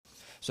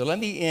So let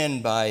me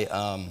end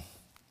by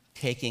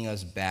taking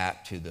us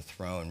back to the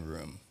throne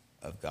room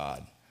of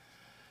God,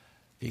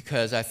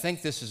 because I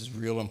think this is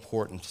real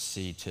important to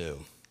see too.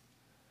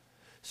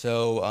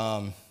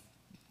 So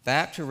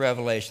back to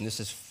Revelation, this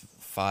is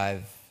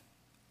 5,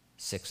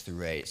 6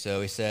 through 8.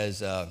 So he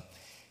says,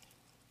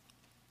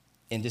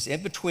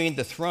 in between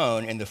the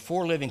throne and the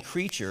four living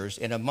creatures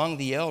and among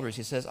the elders,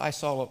 he says, I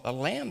saw a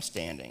lamb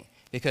standing.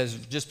 Because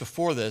just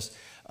before this,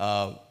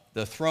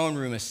 the throne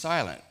room is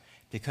silent,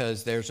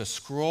 because there's a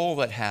scroll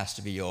that has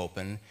to be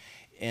opened,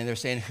 and they're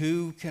saying,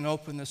 who can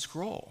open the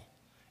scroll?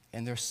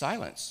 And there's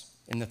silence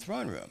in the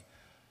throne room.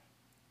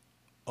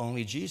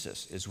 Only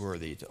Jesus is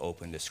worthy to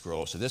open the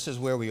scroll. So this is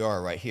where we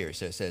are right here.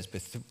 So it says,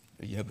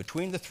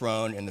 between the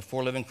throne and the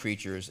four living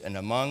creatures and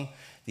among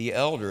the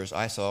elders,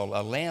 I saw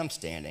a lamb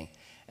standing,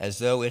 as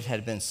though it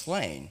had been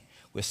slain,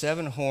 with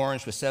 7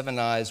 horns, with 7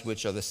 eyes,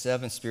 which are the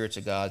 7 spirits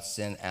of God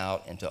sent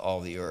out into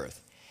all the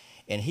earth.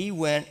 And he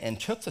went and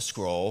took the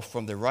scroll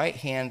from the right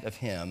hand of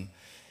him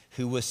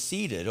who was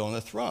seated on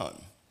the throne.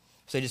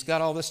 So you just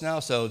got all this now.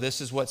 So this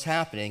is what's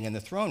happening in the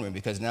throne room,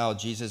 because now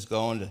Jesus is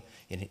going to,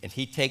 and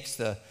he takes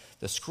the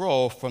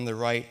scroll from the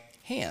right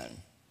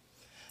hand.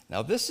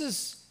 Now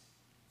this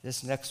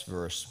next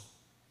verse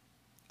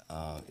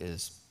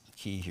is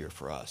key here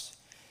for us.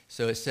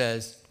 So it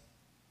says,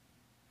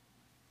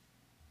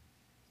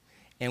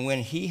 and when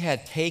he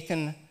had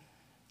taken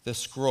the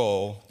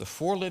scroll, the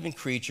 4 living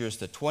creatures,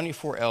 the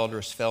 24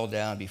 elders fell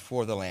down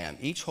before the Lamb,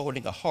 each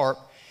holding a harp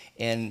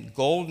and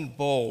golden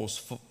bowls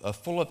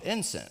full of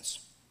incense,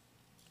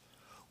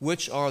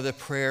 which are the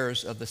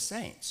prayers of the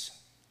saints.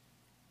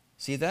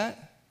 See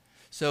that?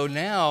 So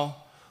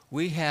now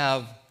we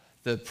have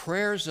the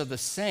prayers of the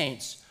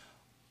saints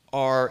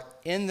are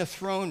in the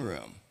throne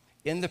room,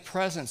 in the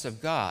presence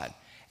of God,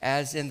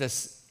 as in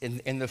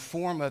the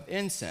form of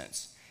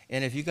incense.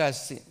 And if you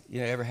guys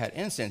ever had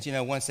incense,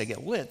 once they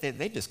get lit,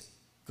 they just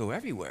go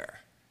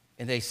everywhere.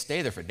 And they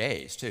stay there for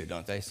days too,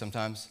 don't they,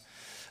 sometimes?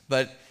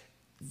 But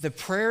the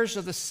prayers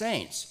of the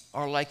saints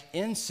are like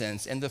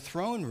incense in the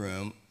throne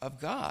room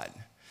of God.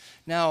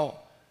 Now,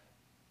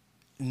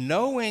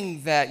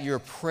 knowing that your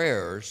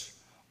prayers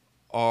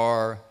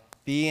are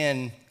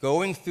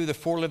going through the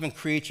 4 living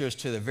creatures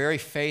to the very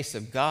face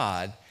of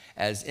God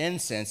as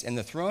incense in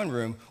the throne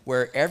room,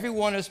 where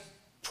everyone is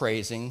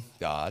praising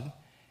God,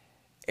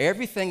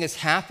 everything is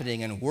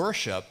happening in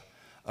worship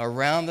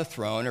around the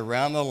throne,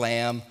 around the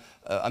Lamb.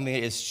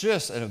 It's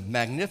just a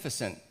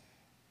magnificent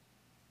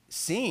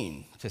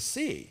scene to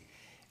see.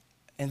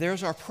 And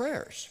there's our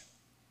prayers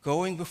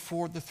going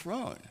before the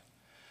throne.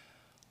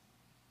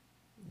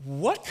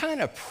 What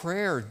kind of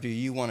prayer do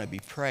you want to be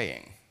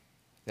praying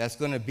that's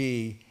going to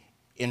be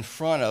in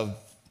front of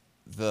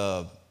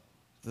the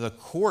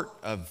court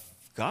of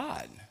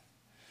God?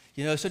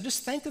 So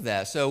just think of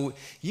that. So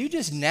you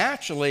just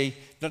naturally,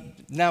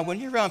 now when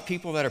you're around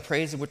people that are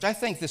praising, which I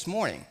think this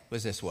morning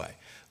was this way,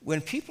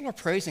 when people are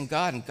praising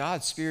God and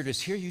God's Spirit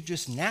is here, you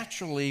just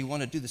naturally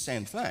want to do the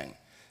same thing,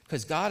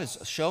 because God is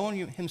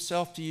showing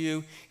himself to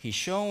you. He's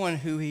showing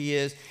who he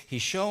is.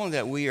 He's showing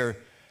that we are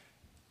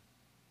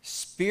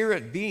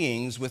spirit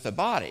beings with a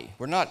body.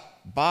 We're not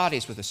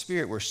bodies with a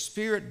spirit. We're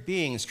spirit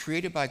beings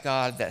created by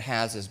God that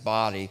has this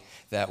body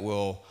that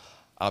will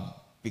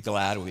be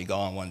glad we'll be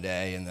gone one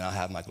day, and then I'll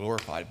have my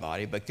glorified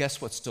body. But guess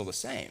what's still the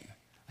same?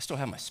 I still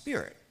have my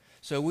spirit.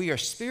 So we are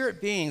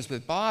spirit beings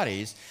with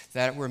bodies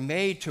that were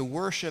made to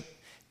worship,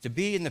 to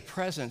be in the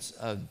presence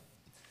of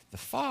the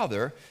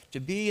Father, to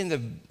be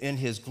in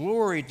his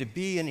glory, to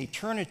be in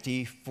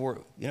eternity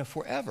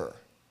forever.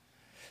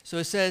 So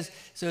it says,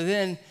 so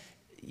then,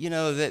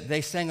 that they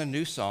sang a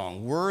new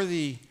song,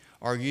 worthy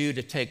are you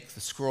to take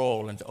the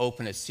scroll and to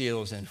open its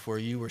seals, and for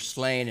you were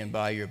slain, and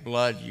by your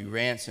blood you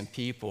ransomed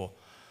people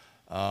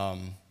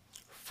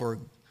for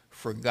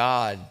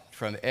God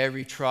from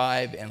every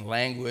tribe and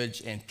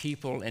language and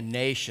people and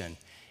nation,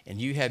 and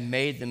you have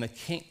made them a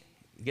king.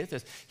 Get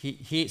this?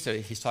 So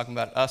he's talking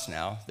about us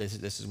now.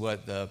 This is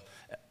what the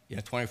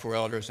 24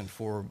 elders and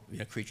 4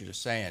 creatures are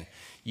saying.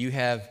 You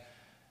have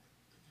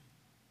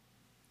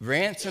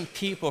ransomed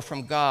people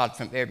from God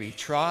from every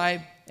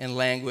tribe and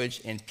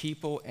language and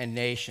people and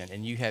nation,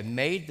 and you have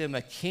made them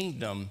a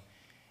kingdom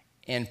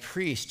and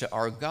priests to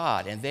our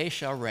God, and they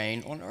shall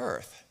reign on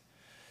earth.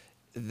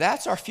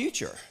 That's our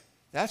future.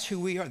 That's who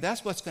we are.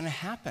 That's what's going to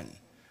happen.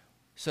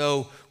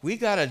 So we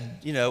got to,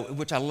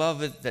 which I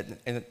love it,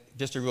 and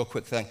just a real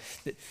quick thing.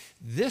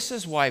 This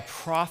is why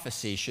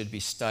prophecy should be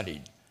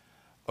studied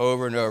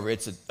over and over.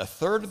 It's a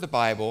third of the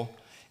Bible.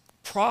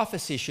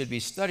 Prophecy should be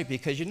studied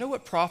because you know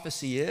what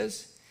prophecy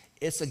is?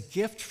 It's a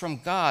gift from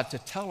God to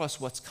tell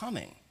us what's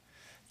coming,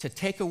 to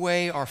take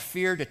away our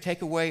fear, to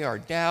take away our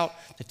doubt,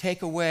 to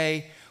take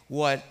away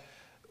what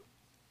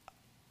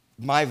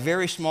my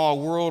very small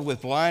world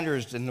with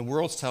blinders and the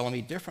world's telling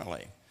me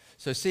differently.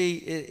 So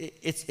see,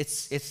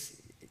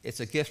 it's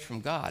a gift from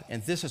God,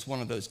 and this is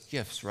one of those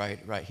gifts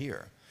right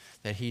here.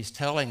 that he's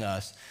telling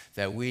us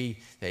that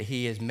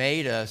he has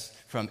made us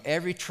from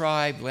every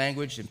tribe,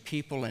 language, and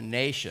people and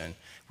nation.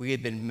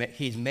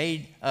 He's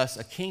made us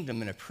a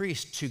kingdom and a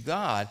priest to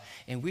God,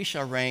 and we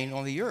shall reign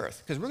on the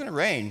earth. Because we're going to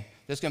reign.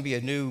 There's going to be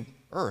a new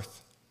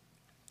earth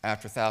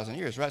after 1,000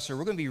 years, right? So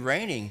we're going to be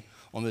reigning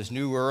on this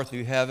new earth,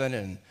 new heaven,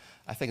 and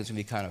I think it's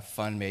going to be kind of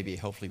fun. Maybe,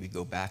 hopefully, we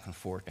go back and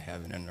forth to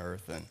heaven and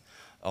earth and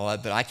all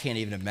that. But I can't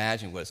even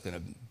imagine what it's going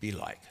to be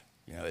like.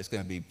 It's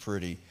going to be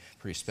pretty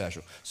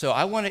special. So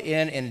I want to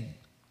end,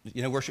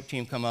 and worship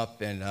team, come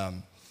up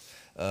and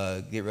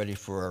get ready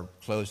for our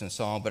closing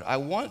song. But I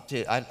don't want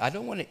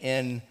to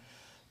end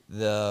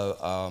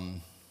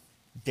the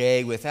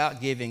day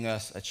without giving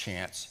us a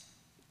chance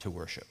to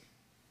worship.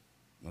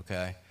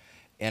 Okay,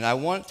 and I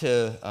want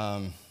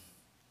to.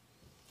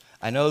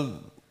 I know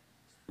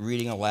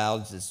reading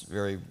aloud is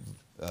very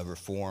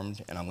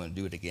reformed, and I'm going to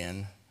do it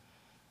again.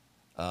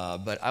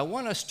 But I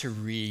want us to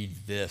read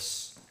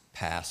this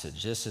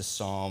passage. This is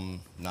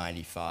Psalm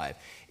 95.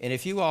 And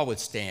if you all would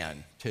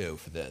stand, too,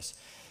 for this.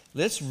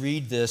 Let's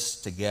read this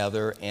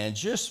together and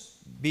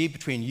just be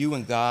between you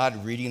and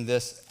God reading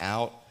this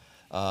out,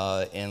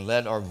 and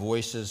let our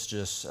voices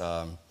just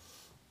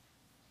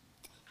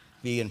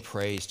be in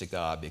praise to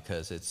God,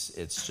 because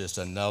it's just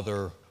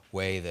another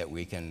way that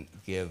we can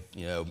give,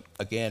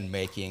 again,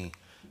 making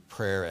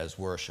prayer as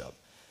worship.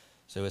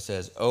 So it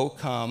says, "Oh,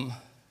 come,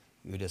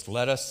 you just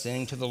let us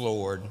sing to the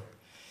Lord.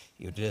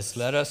 You just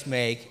let us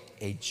make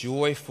a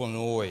joyful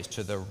noise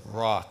to the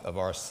rock of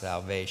our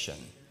salvation.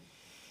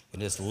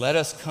 And just let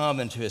us come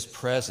into his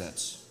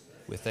presence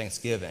with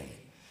thanksgiving.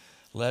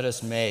 Let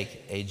us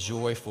make a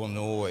joyful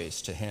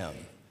noise to him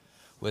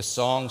with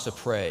songs of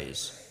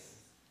praise.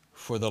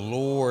 For the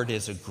Lord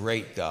is a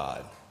great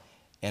God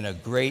and a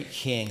great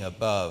King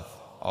above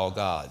all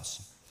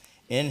gods.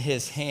 In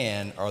his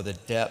hand are the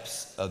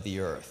depths of the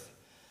earth.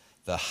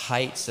 The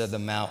heights of the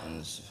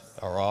mountains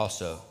are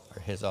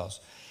his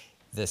also.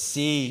 The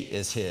sea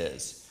is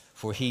his,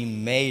 for he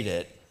made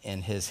it,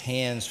 and his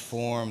hands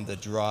formed the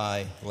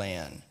dry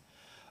land.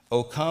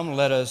 Oh, come,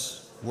 let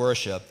us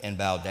worship and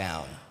bow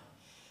down.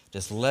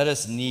 Just let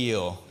us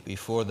kneel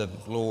before the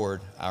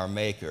Lord our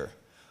Maker,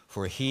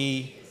 for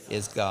he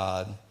is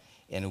God,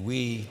 and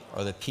we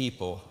are the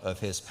people of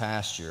his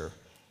pasture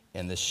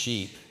and the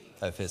sheep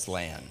of his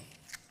land."